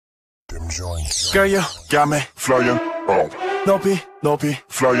Girl, you got me flying up. 높이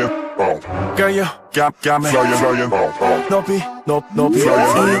flying up. Girl, you got me flying up. 높이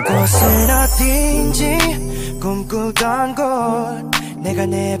flying up. 이곳은 어딘지 꿈꾸던 곳 내가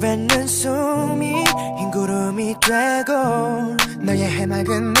내뱉는 숨이 흰 구름이 되고 너의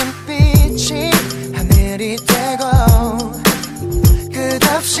해맑은 눈빛이 하늘이 되고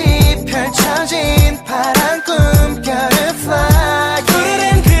끝없이 펼쳐진 파란 꿈결을 fly.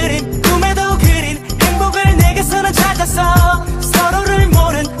 그림 꿈에도 그린 행복을 내게서는 찾았어. 서로를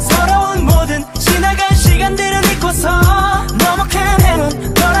모른 서러운 모든 지나간 시간들은 잊고서 너무 큰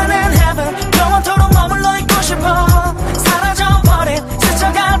heaven 너라는 heaven 영원토록 머물러 있고 싶어. 사라져버린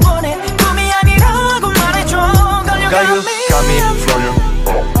스쳐갈 뻔해 꿈이 아니라고 말해줘. 걸려가미 flying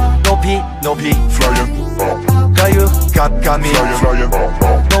up. 높이 flying up. got me flying up.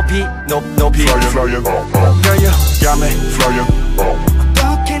 높이 flying up. Girl, you got me flying up.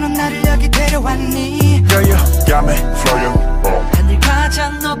 어떻게 넌 나를 여기 데려왔니. Girl, you got me flying up. 하늘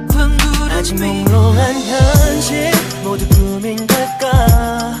가장 높은 구름 아직 몽롱한 현실 모두 꿈인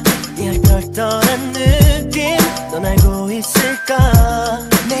걸까. 이 얼떨떨한 느낌 넌 알고 있을까.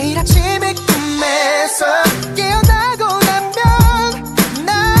 내일 아침에 꿈에서 깨어나고 나면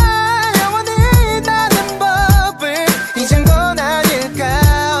나 영원히 나는 법을 이젠 건 아닐까.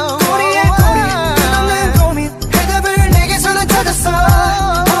 우리의 고민 끝없는 고민 해답을 내게서는 찾았어.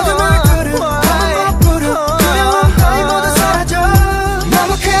 어둠을 뚫은 검은 거꾸로 두려운 따위 모두 사라져.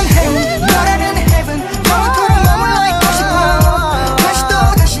 너무 큰 heaven 너라는 heaven 영원토록 머물러 있고 싶어. 다시 또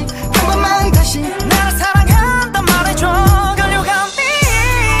다시 한 번만 다시 나를 사랑한다 말해줘.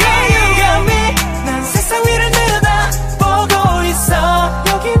 걸려가미 난 세상 위를 들여다보고 있어.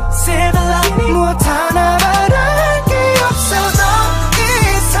 여긴 silver lining 무엇 하나 바랄 게 없어. 더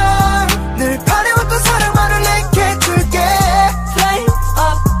이상 늘 바래왔던 사랑만을 내게 줄게. Flame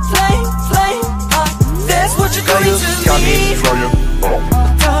up flame up that's what you're going to got me be. flying up.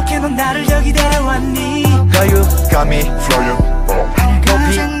 어떻게 넌 나를 여기 데려왔니. got me flying up. 하늘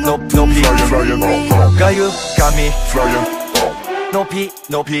가장 높은 flying 구름 위 up. got me flying up. 높이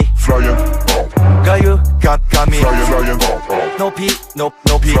flying up. got me flying up. 높이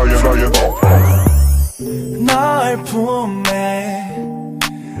flying up. 널 품에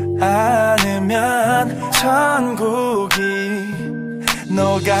안으면 천국이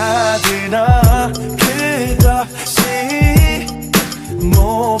녹아들어. 끝없이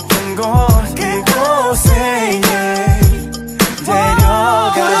높은 곳 그곳에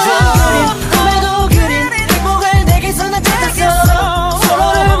데려가줘. 꿈에도 그린 행복을 내게서는 찾았어.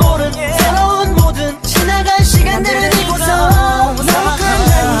 서로를 모른 새로운 모든 지나간 시간들은 잊고서 너무 큰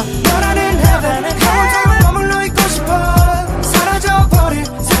heaven 너라는 heaven 영원토록 머물러 있고 싶어. 사라져버릴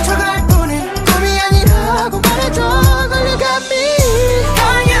스쳐갈 뿐인 꿈이 아니라고 말해줘. 걸려가미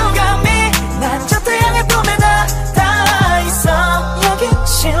난 저 태양의 품에 다 있어. 여긴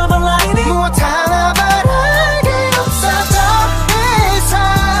silver lining 무엇 하나 바랄 게 없어. 더 이상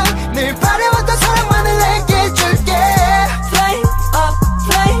늘 바래왔던 사랑만을 내게 줄게. Flame up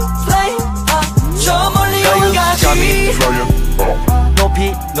저 멀리 got me 온가지 높이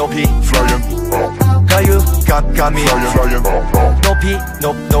flying up. got me flying up.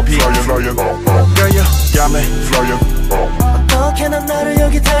 높이 flying up. Girl, you got me flying up. 어떻게 넌 나를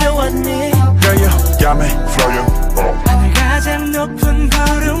여기 데려왔니. Girl, you got me flying up. 하늘 가장 높은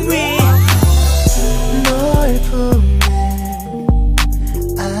구름 위 널 품에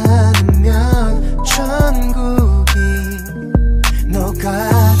안으면 천국이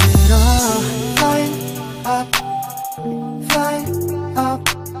녹아들어. Flying up flying up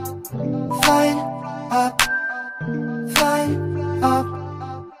flying up flying up.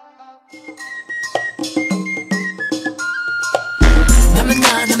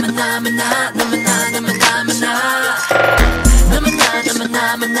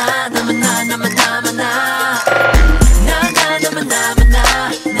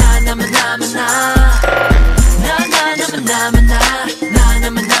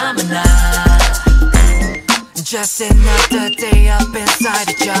 Just another day up inside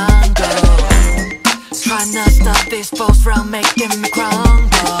the jungle, trying to stop these foes from making me crumble.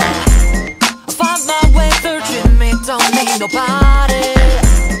 I find my way through dreaming, don't need nobody.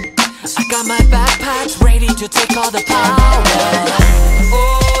 I got my backpacks ready to take all the power.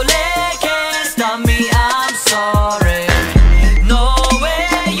 Oh, they can't stop me, I'm sorry. No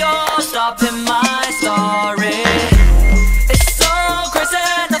way you're stopping my story. It's so crazy,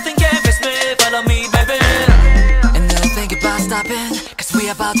 nothing can fix me. Follow me, baby. And never think about stopping, cause we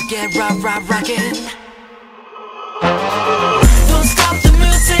about to get rockin'. Don't stop the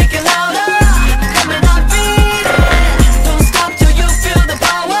music and louder. Come and beat it. Don't stop till you feel the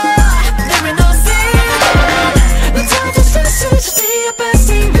power.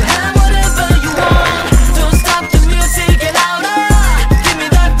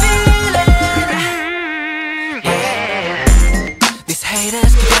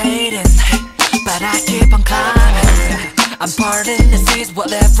 haters keep hating, but I keep on climbing. I'm parting the seas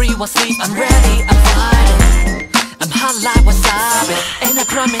while everyone sleeps. I'm ready, I'm fighting. I'm hot like wasabi, and I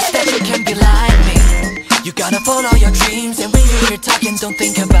promise that you can be like me. You gotta follow your dreams, and when you're here talking, don't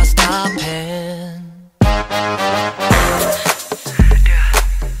think about stopping.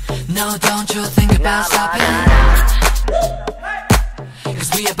 No, don't you think about stopping,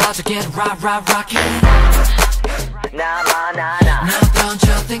 cause we about to get rockin'. No, don't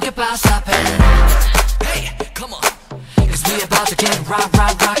you think about stopping. Hey, come on, cause we about to get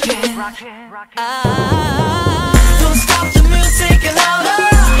rockin'. Don't stop the music and louder.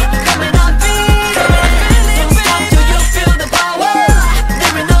 Coming on beat. Don't stop till you feel the power.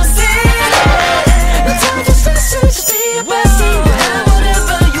 There ain't no ceiling. No time for stress, just be your best. You have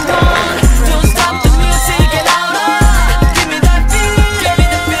whatever you want. Don't stop the music and louder. Give me that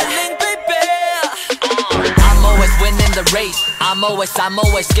feeling, baby. I'm always winning the race. I'm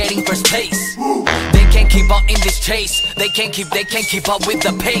always getting first place. They can't keep up in this chase. They can't keep up with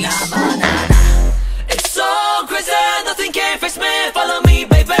the pace. It's so crazy, nothing can face me. Follow me,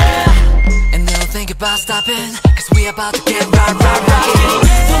 baby. And don't think about stopping, cause we about to get rockin'.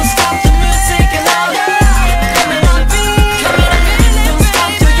 Don't stop the music and louder. Coming on beat. Don't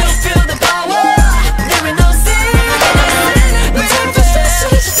stop till you feel the power. There ain't no ceiling. No time for stress,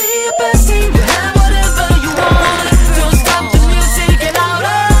 just be your best. You have whatever you want. Don't stop the music and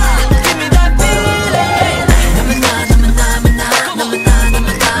louder. Give me that feeling.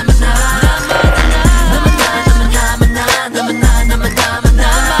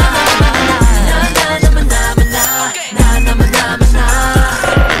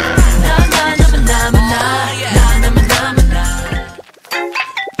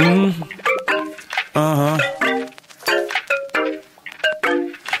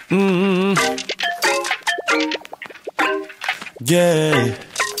 Yeah.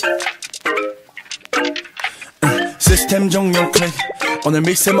 시스템 종료 클릭. 오늘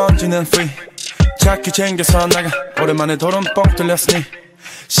미세먼지는 free. 차키 챙겨서 나가. 오랜만에 도론 뻥 뚫렸으니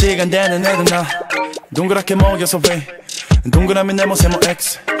시간 되는 애들 나 동그랗게 먹여서 왜 동그라미 네모 세모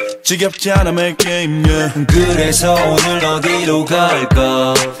X. 지겹지 않아 make game yeah. 그래서 오늘 어디로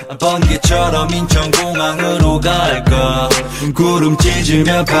갈까? 번개처럼 인천공항으로 갈까? 구름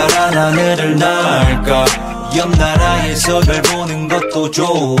찢으며 파란 하늘을 날까? 옆 나라에서 별 보는 것도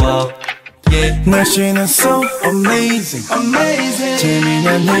좋아. Yeah. 날씨는 so amazing, amazing.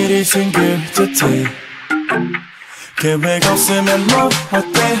 재미난 일이 생길 듯해. 계획 없으면 뭐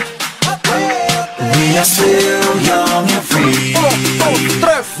어때? We are still young and free.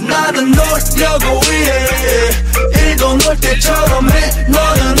 나는 놀려고 해. 일도 놀 때처럼 해.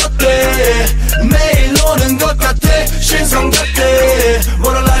 너는 어때? 매일 노는 것 같아. 신성 같아.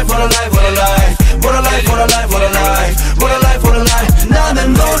 What a life, what a life, what a life. What a life, what a life, what a life. What a life, what a life.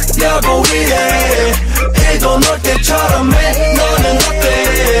 나는 놀려고 해. 일도 놀 때처럼 해. 너는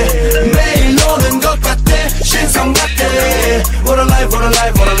어때? 매일 노는 것 같아. 신성 같아. What a life, what a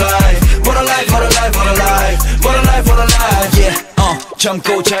life, what a life. What a life, what a life, what a life. What a life, what a life. Yeah,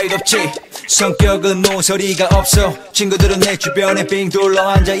 젊고 자유롭지. 성격은 모서리가 없어. 친구들은 내 주변에 빙 둘러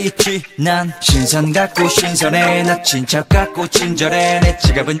앉아있지. 난 신선 같고 신선해. 나 친척 같고 친절해. 내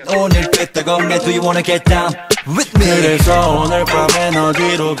지갑은 오늘 끄떡없네. Do you wanna get down with me? 그래서 오늘 밤엔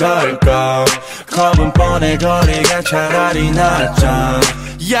어디로 갈까? 겁은 뻔해 거리가 차라리 낫잖아.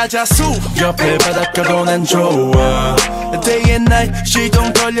 야자수 옆에 바닷가도 난 좋아. Day and night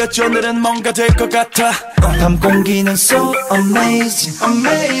시동 걸렸죠. 오늘은 뭔가 될 것 같아. 밤 공기는 so amazing,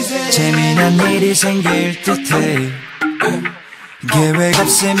 amazing. 재미난 일이 생길 듯해. 계획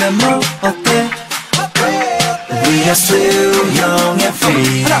없으면 뭐 어때? We are still young and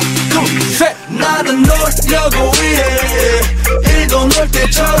free. 하나 둘 셋. 나는 놀려고 해. 일도 놀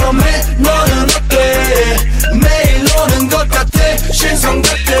때처럼 해. 너는 어때? 매일 노는 것 같아. 신성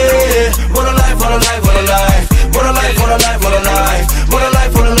같아. What a life, what a life, what a life. What a life, what a life, what a life. What a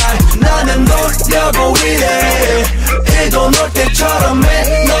life, what a life. 나는 놀려고 해. 일도 놀 때처럼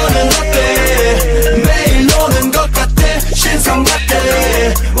해. 너는 어때? 매일 노는 것 같아. 신성 같아.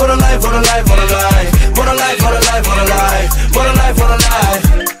 What a life, what a life, what a life. What a life, what a life, what a life. What a life, what a life.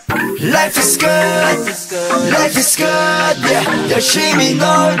 Life is good, life is good, yeah. 열심히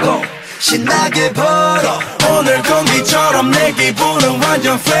놀고 신나게 벌어. 오늘 공기처럼 내 기분은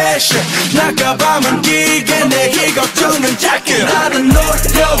완전 fresh. 낮과 밤은 길게 내일 걱정은 작게. 나는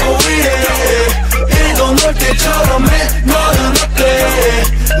놀려고 해. 일도 놀 때처럼 해. 너는 어때?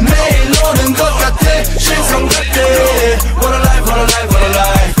 매일 노는 것 같아. 신성 같아. What a life, what a life, what a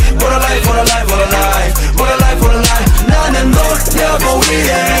life. What a life, what a life, what a life. What a life, what a life. 나는 놀려고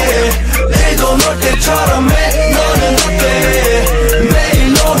해. 일도 놀 때처럼 해. 너는 어때?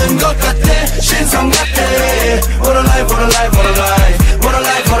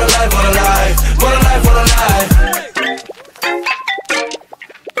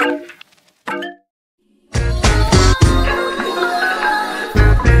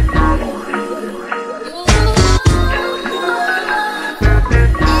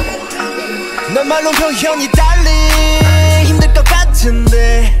 말로 표현이 달리 힘들 것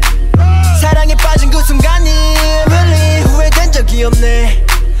같은데 사랑에 빠진 그 순간이 really 후회된 적이 없네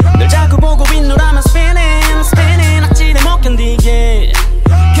널 자꾸 보고 빈노라면 spinning spinning 악질에 못 견디게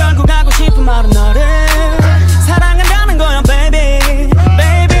결국 하고 싶은 말은 너를 사랑한다는 거야 baby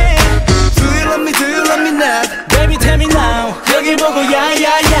baby Do you love me, do you love me not? baby tell me now 여길 보고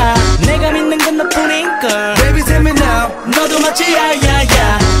야야야 내가 믿는 건 너뿐인걸 Baby tell me now 너도 맞지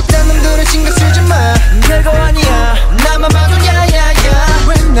야야야 딴 놈들은 신경 쓰지 마 별거 아니야 나만 봐도 야야야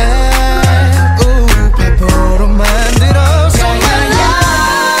왜 날 바보로 만들었어 야야야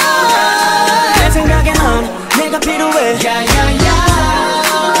내 생각에 넌 내가 필요해 야야야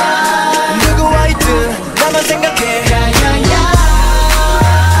누구와 있든 나만 생각해 야야야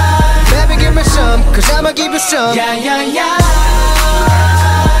Baby give me some cause I'ma give you some 야야야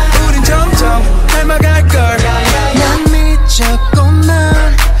우린 점점 닮아갈걸 난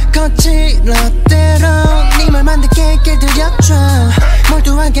미쳤구만 거칠었대로 네 말만 듣게 길들여줘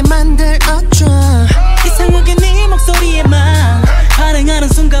몰두하게 만들어줘 이상하게 네 목소리에만 반응하는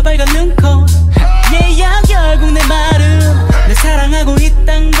순간 빨간 눈코 yeah 결국 내 말은 내 사랑하고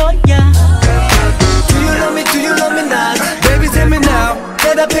있단 거야 Do you love me, do you love me not? Baby tell me now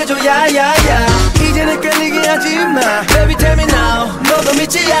대답해줘 야야야 이젠 헷갈리게 하지마 Baby tell me now 너도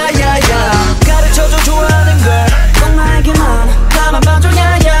믿지 야야야 가르쳐줘 좋아하는 걸 꼭 나에게만 나만 봐줘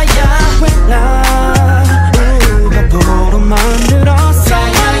야야야 왜 날 바보로 만들었어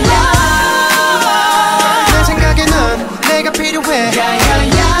야야야 내 생각에 넌 내가 필요해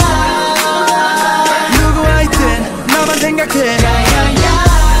야야야 누구와 있든 너만 생각해 야야야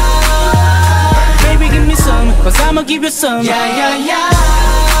Baby give me some cause I'ma give you some 야야야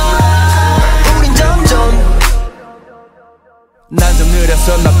우린 점점 난 좀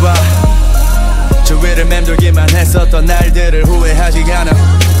느렸었나봐 주위를 맴돌기만 했었던 날들을 후회하지 않아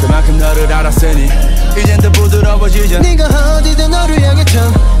그만큼 너를 알았으니 이젠 더 부드러워지자 네가 어디든 너를 향해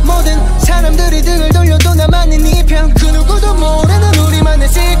전 모든 사람들이 등을 돌려도 나만의 네편 그 누구도 모르는 우리만의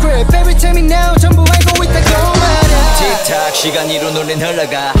secret Baby tell me now 전부 알고 있다고 말야 틱탁 시간 이로 눈린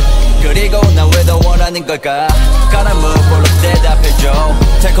흘러가 그리고 난 왜 더 원하는 걸까 가라 물어볼로 대답해줘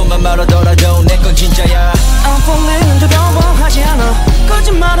달콤한 말하더라도 내 건 진짜야 I'm falling 두려워하지 않아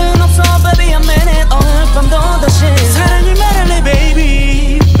거짓말은 없어 baby I'm in it 오늘 밤도 다시 사랑을 말할래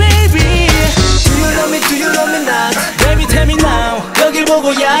baby baby Do you love me do you love me not Baby tell me now 여길 보고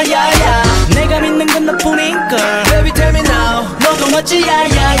야야야 내가 믿는 건 너뿐인걸 Baby tell me now 너도 맞지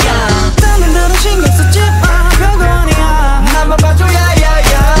야야야 다른 데로 신경 쓰지 마 별거 아니야 나만 봐줘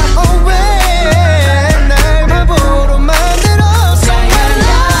야야야 Oh 왜 날 바보로 만들었어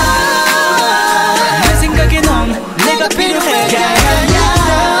야야야 내 생각에 넌 내가 필요해 야야야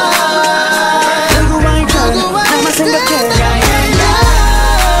누구와 있든 나만 생각해 야야야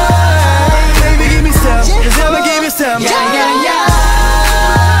Baby give me some cause I'ma give you some 야야야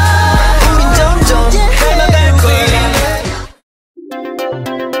우린 점점 닮아갈 거야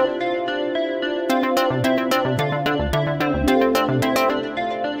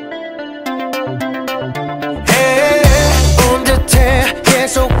온 듯해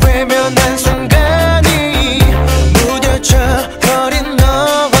계속 외면해